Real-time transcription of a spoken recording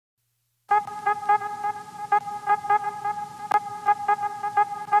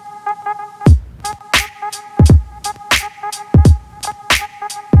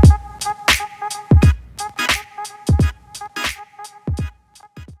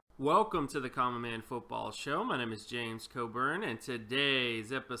Welcome to the Common Man Football Show. My name is James Coburn, and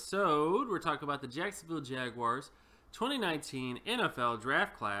today's episode, we're talking about the Jacksonville Jaguars 2019 NFL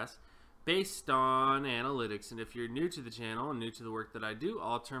Draft Class based on analytics. And if you're new to the channel and new to the work that I do,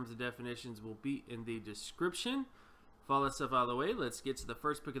 all terms and definitions will be in the description. With all that stuff out of the way, let's get to the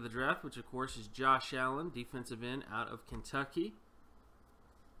first pick of the draft, which of course is Josh Allen, defensive end out of Kentucky.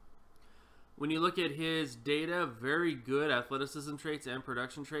 When you look at his data, very good athleticism traits and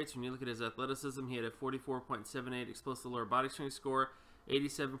production traits. When you look at his athleticism, he had a 44.78 explosive lower body strength score,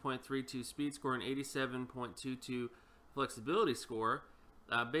 87.32 speed score, and 87.22 flexibility score.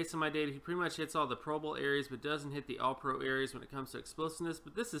 Based on my data, he pretty much hits all the Pro Bowl areas, but doesn't hit the All-Pro areas when it comes to explosiveness.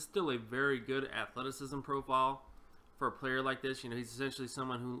 But this is still a very good athleticism profile for a player like this. You know, he's essentially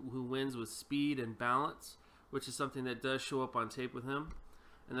someone who wins with speed and balance, which is something that does show up on tape with him.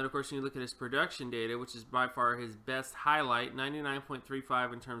 And then, of course, when you look at his production data, which is by far his best highlight,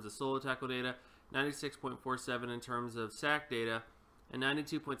 99.35 in terms of solo tackle data, 96.47 in terms of sack data, and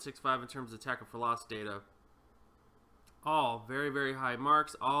 92.65 in terms of tackle for loss data. All very, very high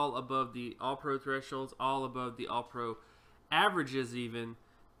marks, all above the All-Pro thresholds, all above the All-Pro averages even.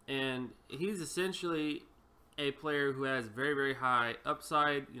 And he's essentially a player who has very, very high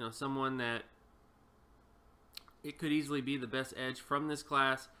upside, you know, someone that it could easily be the best edge from this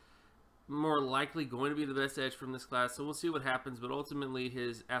class, more likely going to be the best edge from this class. So we'll see what happens, but ultimately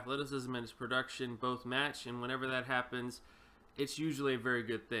his athleticism and his production both match, and whenever that happens, it's usually a very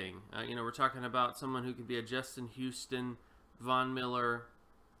good thing. You know, we're talking about someone who could be a Justin Houston, Von Miller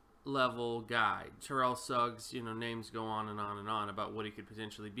level guy. Terrell Suggs, you know, names go on and on and on about what he could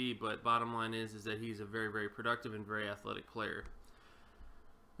potentially be, but bottom line is that he's a very, very productive and very athletic player.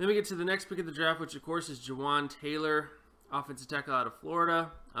 Then we get to the next pick of the draft, which of course is Jawan Taylor, offensive tackle out of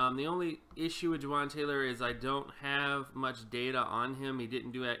Florida. The only issue with Jawan Taylor is I don't have much data on him. He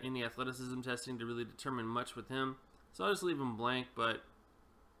didn't do any athleticism testing to really determine much with him, so I'll just leave him blank. But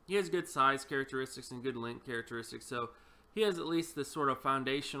he has good size characteristics and good length characteristics, so he has at least this sort of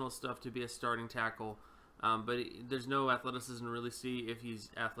foundational stuff to be a starting tackle. But there's no athleticism to really see if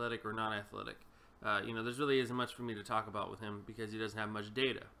he's athletic or not athletic. You know, there's really isn't much for me to talk about with him because he doesn't have much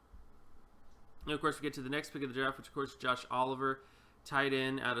data. And of course, we get to the next pick of the draft, which of course is Josh Oliver, tight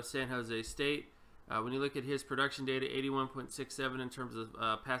end out of San Jose State. When you look at his production data, 81.67 in terms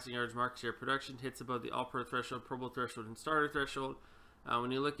of passing yards, market share production, hits above the All-Pro threshold, Pro Bowl threshold, and starter threshold.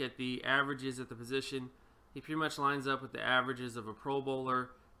 When you look at the averages at the position, he pretty much lines up with the averages of a Pro Bowler,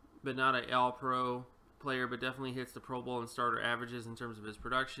 but not an All-Pro player, but definitely hits the Pro Bowl and starter averages in terms of his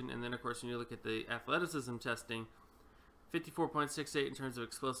production. And then, of course, when you look at the athleticism testing, 54.68 in terms of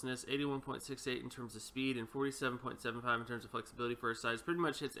explosiveness, 81.68 in terms of speed, and 47.75 in terms of flexibility for his size. Pretty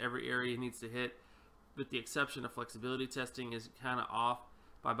much hits every area he needs to hit, with the exception of flexibility testing is kind of off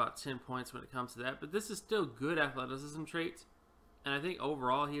by about 10 points when it comes to that. But this is still good athleticism traits, and I think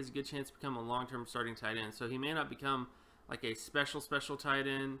overall he has a good chance to become a long-term starting tight end. So he may not become like a special tight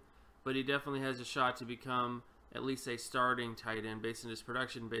end, but he definitely has a shot to become at least a starting tight end based on his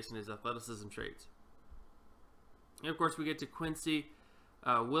production, based on his athleticism traits. And of course, we get to Quincy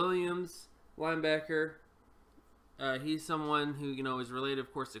Williams, linebacker. He's someone who, you know, is related,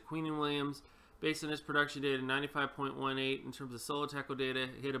 of course, to Queenan Williams. Based on his production data, 95.18 in terms of solo tackle data,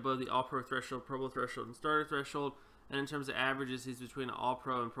 hit above the All-Pro threshold, Pro Bowl threshold, and starter threshold. And in terms of averages, he's between an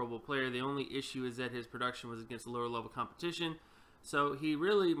All-Pro and Pro Bowl player. The only issue is that his production was against lower-level competition. So he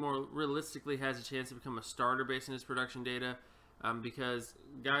really, more realistically, has a chance to become a starter based on his production data, because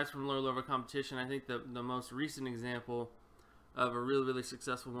guys from lower level competition, I think the most recent example of a really, really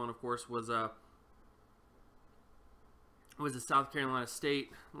successful one, of course, was a South Carolina State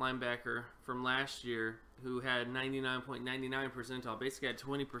linebacker from last year who had 99.99 percentile, basically had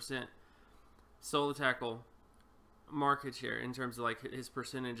 20% solo tackle market share in terms of like his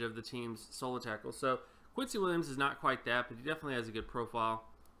percentage of the team's solo tackle. So Quincy Williams is not quite that, but he definitely has a good profile.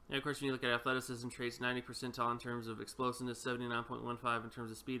 And of course, when you look at athleticism traits, 90 percentile in terms of explosiveness, 79.15 in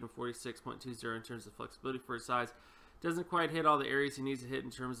terms of speed, and 46.20 in terms of flexibility for his size. Doesn't quite hit all the areas he needs to hit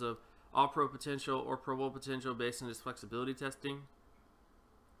in terms of All-Pro potential or Pro Bowl potential based on his flexibility testing,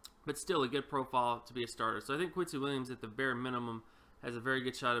 but still a good profile to be a starter. So I think Quincy Williams, at the bare minimum, has a very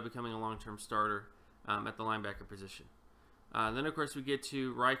good shot of becoming a long-term starter at the linebacker position. Then, of course, we get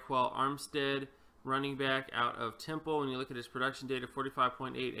to Raquel Armstead, running back out of Temple. When you look at his production data,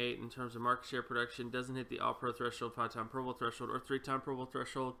 45.88 in terms of market share production, doesn't hit the All-Pro threshold, 5-time Pro Bowl threshold, or 3-time Pro Bowl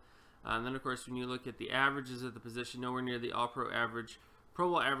threshold. And then, of course, when you look at the averages at the position, nowhere near the All-Pro average, Pro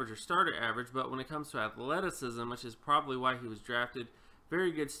Bowl average, or starter average. But when it comes to athleticism, which is probably why he was drafted,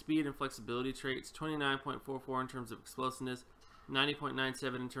 very good speed and flexibility traits, 29.44 in terms of explosiveness,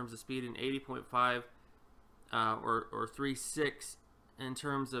 90.97 in terms of speed, and 80.5 or 3.6 in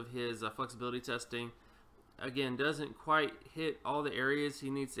terms of his flexibility testing. Again, doesn't quite hit all the areas he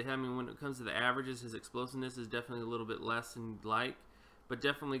needs to hit. I mean, when it comes to the averages, his explosiveness is definitely a little bit less than he'd like, but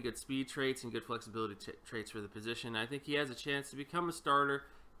definitely good speed traits and good flexibility traits for the position. I think he has a chance to become a starter,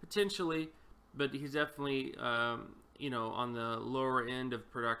 potentially, but he's definitely, you know, on the lower end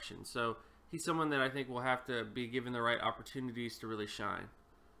of production. So he's someone that I think will have to be given the right opportunities to really shine.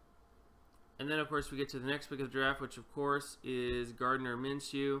 And then, of course, we get to the next pick of the draft, which, of course, is Gardner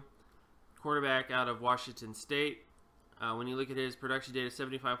Minshew, quarterback out of Washington State. When you look at his production data,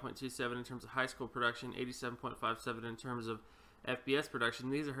 75.27 in terms of high school production, 87.57 in terms of FBS production.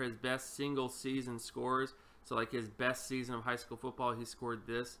 These are his best single season scores. So like his best season of high school football, he scored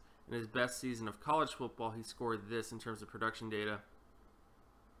this. And his best season of college football, he scored this in terms of production data.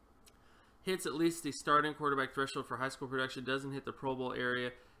 Hits at least the starting quarterback threshold for high school production, doesn't hit the Pro Bowl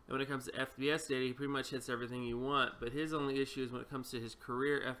area. And when it comes to FBS data, he pretty much hits everything you want. But his only issue is when it comes to his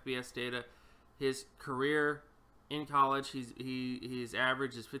career FBS data. His career in college, his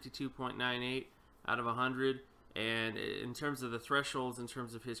average is 52.98 out of 100. And in terms of the thresholds, in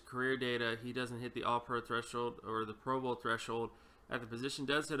terms of his career data, he doesn't hit the All-Pro threshold or the Pro Bowl threshold at the position.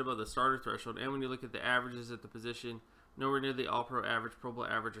 Does hit above the starter threshold. And when you look at the averages at the position, nowhere near the All-Pro average, Pro Bowl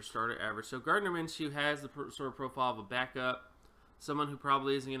average, or starter average. So Gardner Minshew has the sort of profile of a backup. Someone who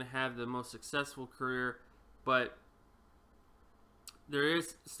probably isn't going to have the most successful career, but there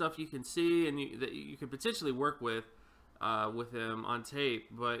is stuff you can see and that you could potentially work with him on tape.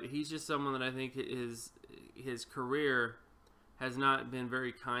 But he's just someone that I think his career has not been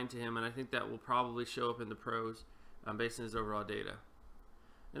very kind to him, and I think that will probably show up in the pros based on his overall data.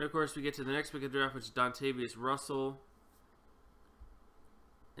 And of course, we get to the next pick of the draft, which is Dontavius Russell.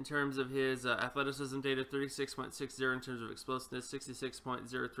 In terms of his athleticism data, 36.60 in terms of explosiveness,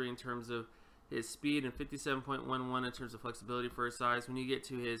 66.03 in terms of his speed, and 57.11 in terms of flexibility for his size. When you get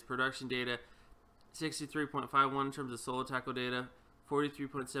to his production data, 63.51 in terms of solo tackle data,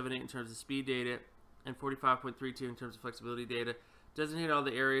 43.78 in terms of speed data, and 45.32 in terms of flexibility data. Doesn't hit all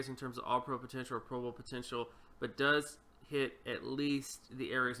the areas in terms of All-Pro potential or Pro Bowl potential, but does hit at least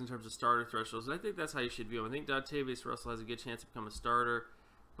the areas in terms of starter thresholds. And I think that's how you should view him. I think Dontavius Russell has a good chance to become a starter,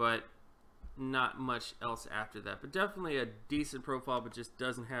 but not much else after that. But definitely a decent profile, but just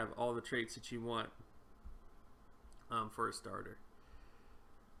doesn't have all the traits that you want for a starter.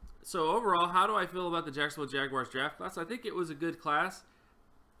 So overall, how do I feel about the Jacksonville Jaguars draft class? I think it was a good class.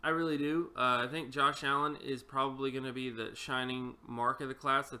 I really do. I think Josh Allen is probably going to be the shining mark of the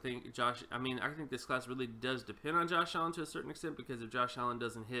class. I think this class really does depend on Josh Allen to a certain extent, because if Josh Allen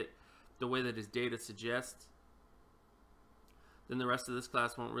doesn't hit the way that his data suggests, then the rest of this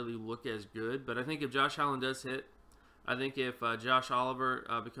class won't really look as good. But I think if Josh Allen does hit, I think if Josh Oliver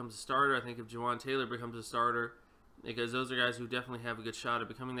becomes a starter, I think if Jawan Taylor becomes a starter, because those are guys who definitely have a good shot at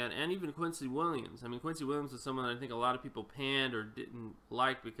becoming that. And even Quincy Williams. I mean, Quincy Williams was someone that I think a lot of people panned or didn't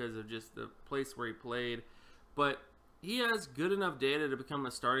like because of just the place where he played. But he has good enough data to become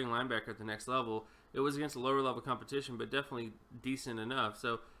a starting linebacker at the next level. It was against a lower level competition, but definitely decent enough.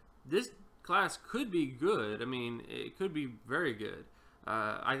 So this class could be good. I mean, it could be very good.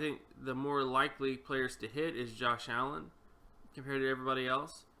 I think the more likely players to hit is Josh Allen compared to everybody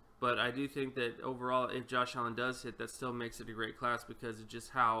else. But I do think that overall, if Josh Allen does hit, that still makes it a great class because of just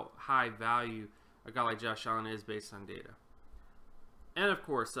how high value a guy like Josh Allen is based on data. And of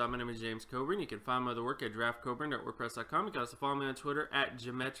course, my name is James Coburn. You can find my other work at draftcoburn.wordpress.com. You can also follow me on Twitter at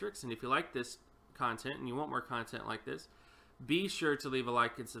Geometrics. And if you like this content and you want more content like this, be sure to leave a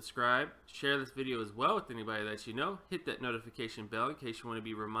like and subscribe. Share this video as well with anybody that you know. Hit that notification bell in case you want to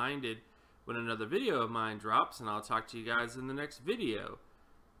be reminded when another video of mine drops. And I'll talk to you guys in the next video.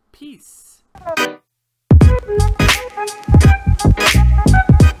 Peace.